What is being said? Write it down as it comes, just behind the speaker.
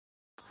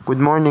Good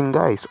morning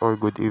guys or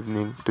good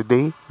evening.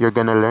 Today, you're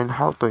gonna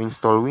learn how to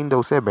install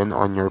Windows 7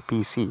 on your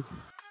PC.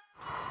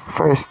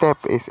 First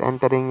step is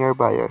entering your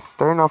BIOS.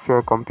 Turn off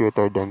your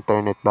computer then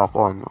turn it back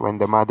on.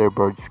 When the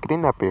motherboard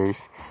screen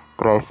appears,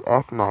 press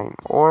F9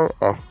 or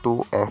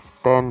F2,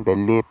 F10,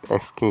 delete,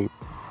 escape.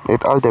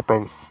 It all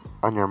depends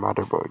on your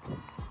motherboard.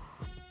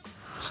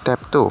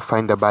 Step 2.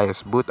 Find the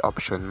BIOS boot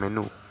option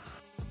menu.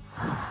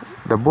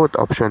 The boot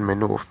option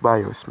menu of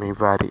BIOS may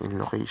vary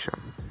in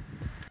location.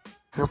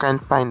 You can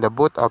find the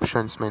boot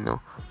options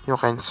menu. You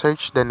can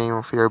search the name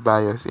of your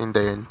BIOS in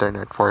the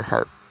internet for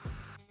help.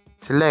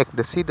 Select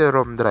the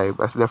CD-ROM drive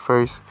as the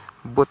first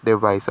boot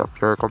device of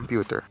your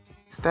computer.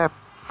 Step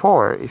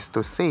 4 is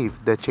to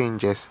save the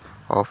changes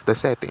of the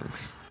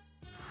settings.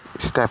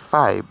 Step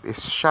 5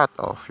 is shut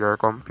off your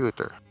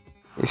computer.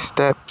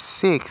 Step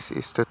 6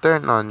 is to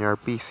turn on your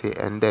PC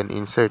and then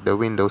insert the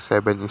Windows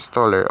 7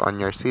 installer on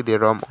your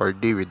CD-ROM or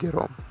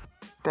DVD-ROM.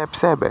 Step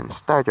 7.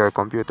 Start your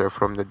computer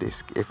from the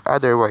disk. If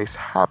otherwise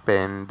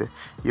happened,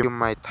 you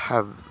might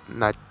have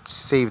not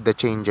saved the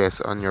changes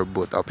on your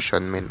boot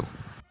option menu.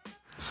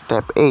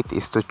 Step 8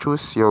 is to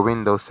choose your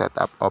Windows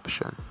setup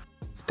option.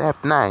 Step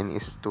 9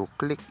 is to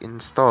click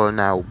Install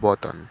Now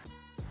button.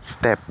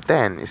 Step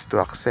 10 is to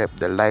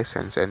accept the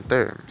license and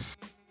terms.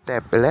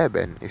 Step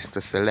 11 is to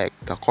select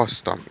the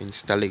custom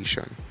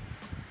installation.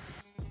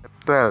 Step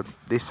 12.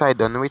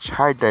 Decide on which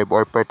hard drive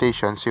or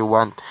partitions you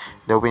want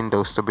the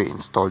Windows to be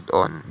installed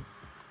on.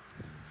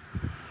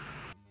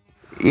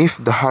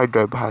 If the hard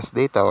drive has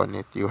data on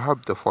it, you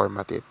have to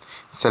format it.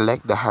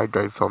 Select the hard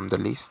drive from the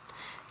list,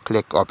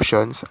 click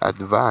Options,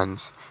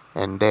 Advanced,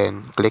 and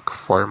then click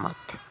Format.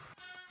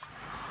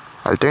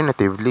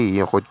 Alternatively,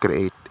 you could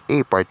create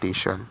a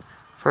partition.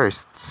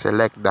 First,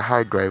 select the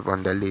hard drive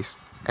on the list,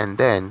 and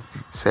then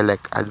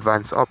select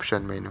Advanced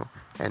option menu,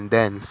 and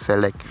then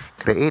select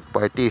Create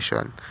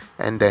Partition,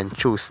 and then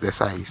choose the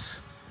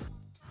size.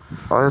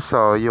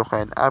 Also, you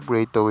can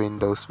upgrade to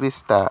Windows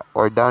Vista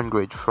or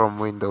downgrade from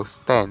Windows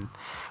 10,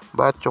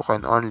 but you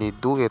can only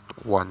do it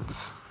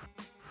once.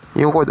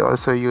 You could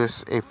also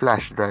use a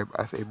flash drive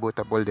as a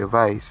bootable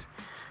device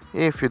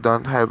if you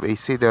don't have a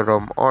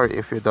CD-ROM or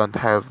if you don't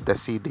have the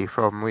CD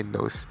from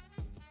Windows.